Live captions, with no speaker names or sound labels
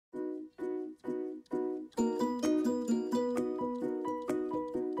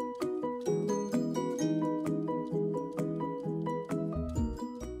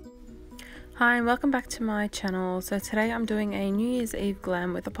Hi and welcome back to my channel. So today I'm doing a New Year's Eve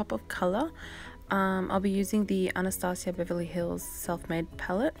glam with a pop of colour. I'll be using the Anastasia Beverly Hills Self-Made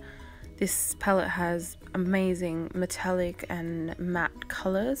palette. This palette has amazing metallic and matte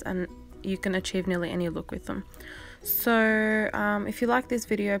colours and you can achieve nearly any look with them. So if you like this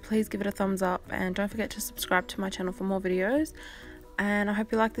video, please give it a thumbs up and don't forget to subscribe to my channel for more videos. And I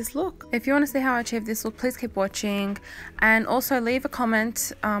hope you like this look. If you want to see how I achieve this look, please keep watching, and also leave a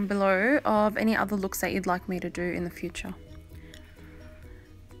comment below of any other looks that you'd like me to do in the future.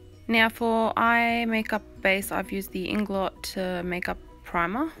 Now for eye makeup base, I've used the Inglot Makeup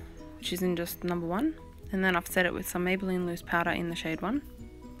Primer, which is in just number 1, and then I've set it with some Maybelline loose powder in the shade 1.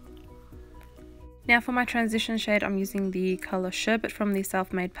 Now for my transition shade, I'm using the colour Sherbet from the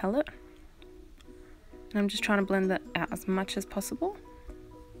Self-Made palette. And I'm just trying to blend that out as much as possible.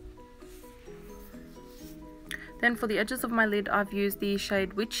 Then for the edges of my lid, I've used the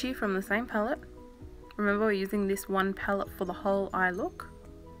shade Witchy from the same palette. Remember, we're using this one palette for the whole eye look.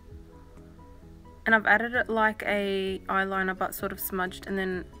 And I've added it like a eyeliner, but sort of smudged and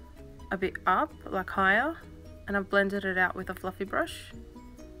then a bit up, like higher. And I've blended it out with a fluffy brush.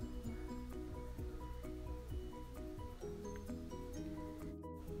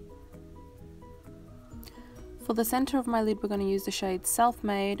 For the center of my lid, we're going to use the shade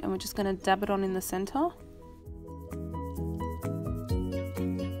Self-Made, and we're just going to dab it on in the center.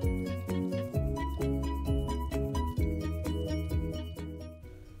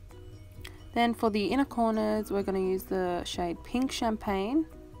 Then for the inner corners, we're going to use the shade Pink Champagne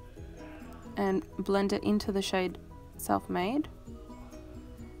and blend it into the shade Self-Made.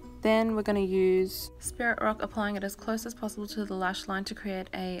 Then we're going to use Spirit Rock, applying it as close as possible to the lash line to create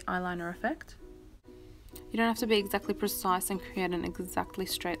a eyeliner effect. You don't have to be exactly precise and create an exactly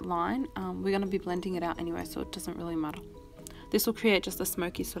straight line. We're going to be blending it out anyway, so it doesn't really matter. This will create just a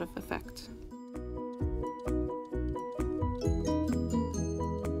smoky sort of effect.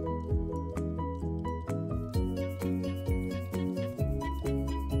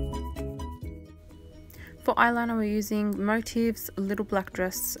 For eyeliner, we're using Motive's Little Black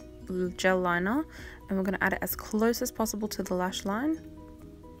Dress gel liner, and we're going to add it as close as possible to the lash line.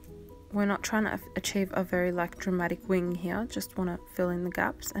 We're not trying to achieve a very dramatic wing here, just want to fill in the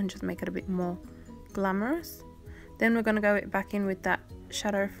gaps and just make it a bit more glamorous. Then we're going to go back in with that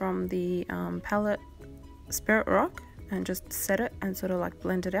shadow from the palette Spirit Rock and just set it and sort of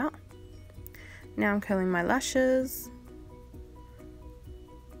blend it out. Now I'm curling my lashes,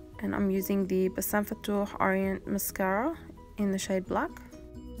 and I'm using the Bassam Fattouh Orient Mascara in the shade Black.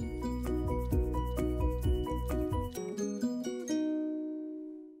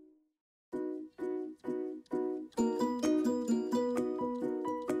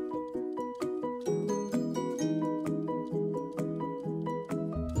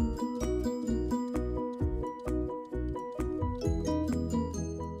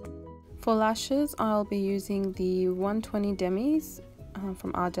 For lashes, I'll be using the 120 Demis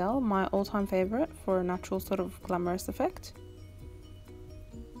from Ardell, my all-time favorite for a natural sort of glamorous effect.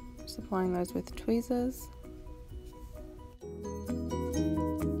 Just applying those with tweezers.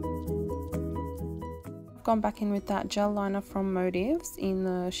 I've gone back in with that gel liner from Motives in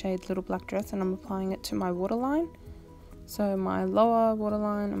the shade Little Black Dress, and I'm applying it to my waterline. So my lower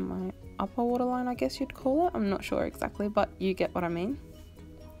waterline and my upper waterline, I guess you'd call it. I'm not sure exactly, but you get what I mean.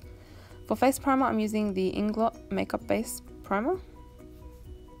 For face primer, I'm using the Inglot Makeup Base primer.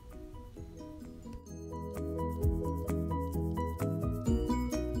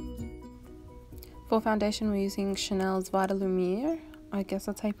 For foundation, we're using Chanel's Vitalumiere, I guess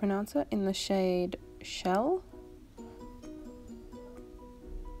that's how you pronounce it, in the shade Shell.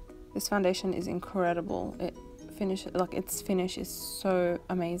 This foundation is incredible. Its finish is so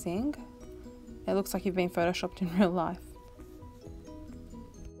amazing. It looks like you've been photoshopped in real life.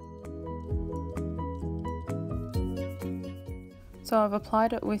 So I've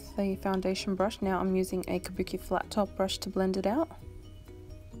applied it with the foundation brush. Now I'm using a kabuki flat top brush to blend it out.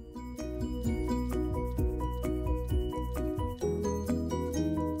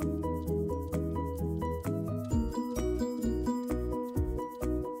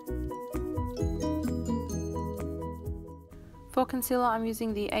 For concealer, I'm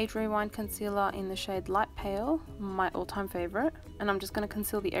using the Age Rewind concealer in the shade Light Pale, my all-time favorite, and I'm just going to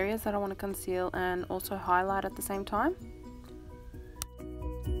conceal the areas that I want to conceal and also highlight at the same time.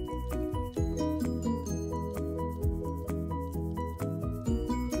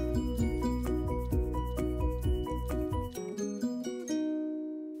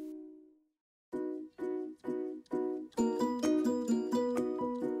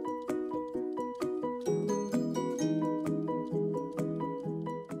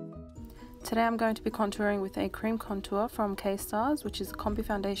 Today I'm going to be contouring with a cream contour from K-Stars, which is a combi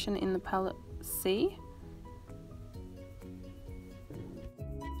foundation in the palette C.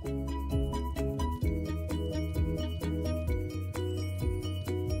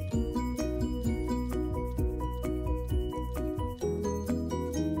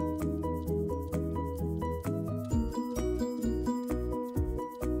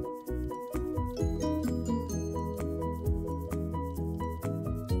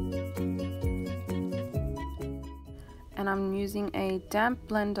 And I'm using a damp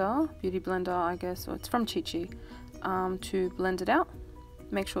blender, beauty blender I guess, or it's from Chi to blend it out.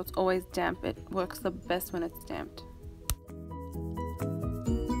 Make sure it's always damp, it works the best when it's damped.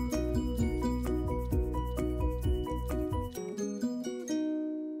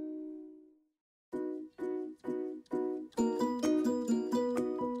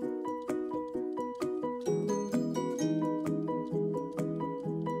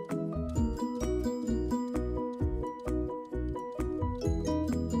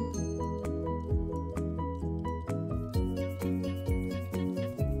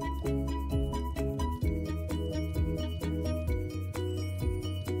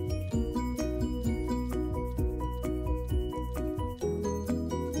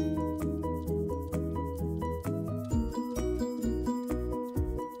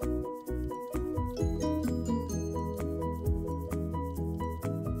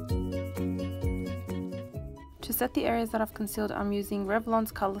 To set the areas that I've concealed, I'm using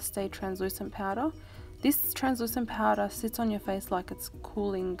Revlon's Color Stay Translucent Powder. This translucent powder sits on your face like it's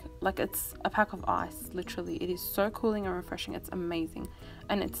cooling, like it's a pack of ice, literally. It is so cooling and refreshing, it's amazing.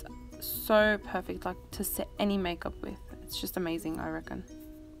 And it's so perfect, like to set any makeup with. It's just amazing, I reckon.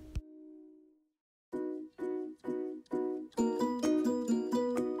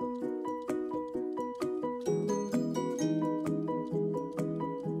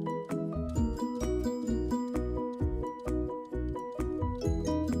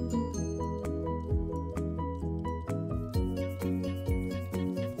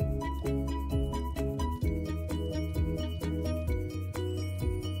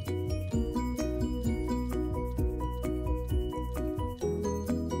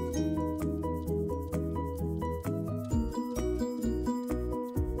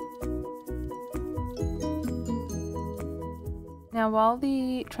 Now while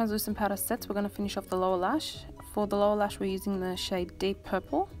the translucent powder sets, we're going to finish off the lower lash. For the lower lash we're using the shade Deep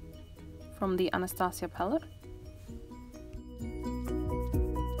Purple from the Anastasia palette.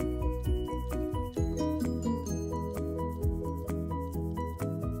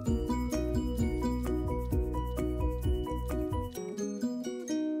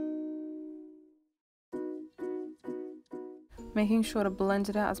 Making sure to blend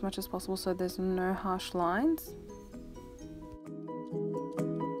it out as much as possible so there's no harsh lines.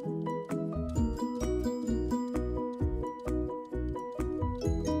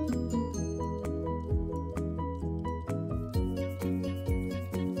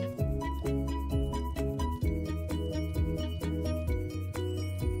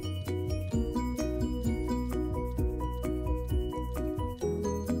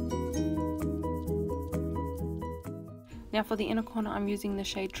 Now for the inner corner, I'm using the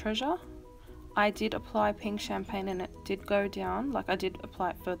shade Treasure. I did apply pink champagne and it did go down, like I did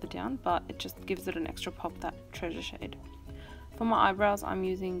apply it further down, but it just gives it an extra pop, that Treasure shade. For my eyebrows, I'm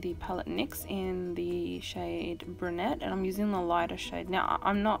using the palette NYX in the shade Brunette, and I'm using the lighter shade. Now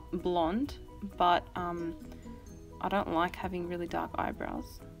I'm not blonde, but I don't like having really dark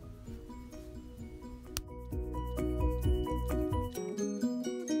eyebrows.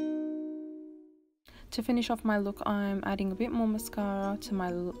 To finish off my look, I'm adding a bit more mascara to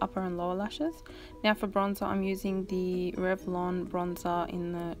my upper and lower lashes. Now for bronzer, I'm using the Revlon bronzer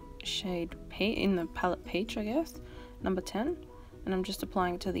in the shade in the palette Peach, I guess, number 10. And I'm just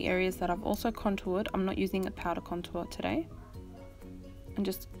applying it to the areas that I've also contoured. I'm not using a powder contour today. And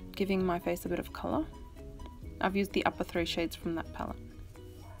just giving my face a bit of colour. I've used the upper 3 shades from that palette.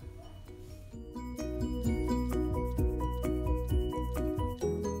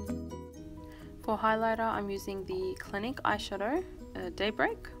 For highlighter, I'm using the Clinique eyeshadow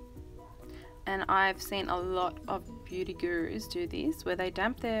Daybreak, and I've seen a lot of beauty gurus do this where they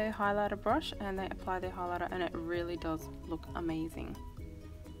damp their highlighter brush and they apply their highlighter, and it really does look amazing.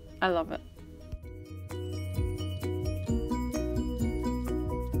 I love it.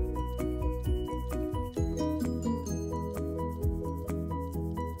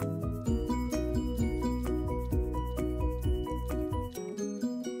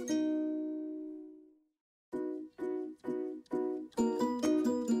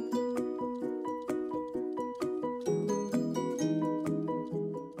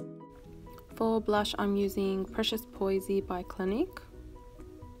 For blush, I'm using Precious Poesy by Clinique.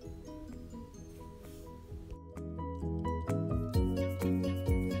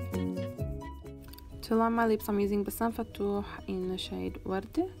 To line my lips, I'm using Bassam Fattouh in the shade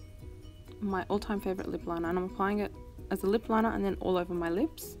Verde, my all-time favorite lip liner, and I'm applying it as a lip liner and then all over my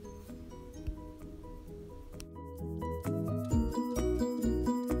lips.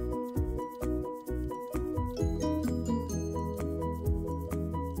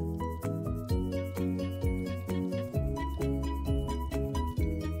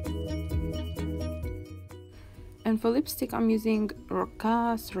 And for lipstick, I'm using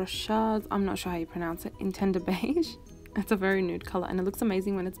Rochas, I'm not sure how you pronounce it, in Tender Beige. It's a very nude colour and it looks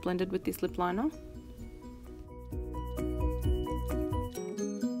amazing when it's blended with this lip liner.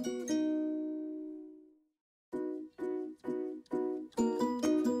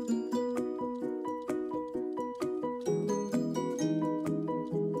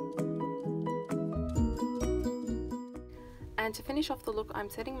 And to finish off the look, I'm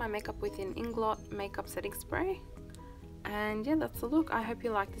setting my makeup with an Inglot Makeup Setting Spray. And yeah, that's the look. I hope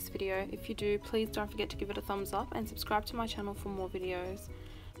you like this video. If you do, please don't forget to give it a thumbs up and subscribe to my channel for more videos.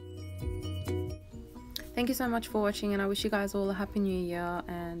 Thank you so much for watching, and I wish you guys all a Happy New Year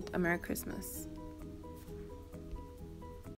and a Merry Christmas.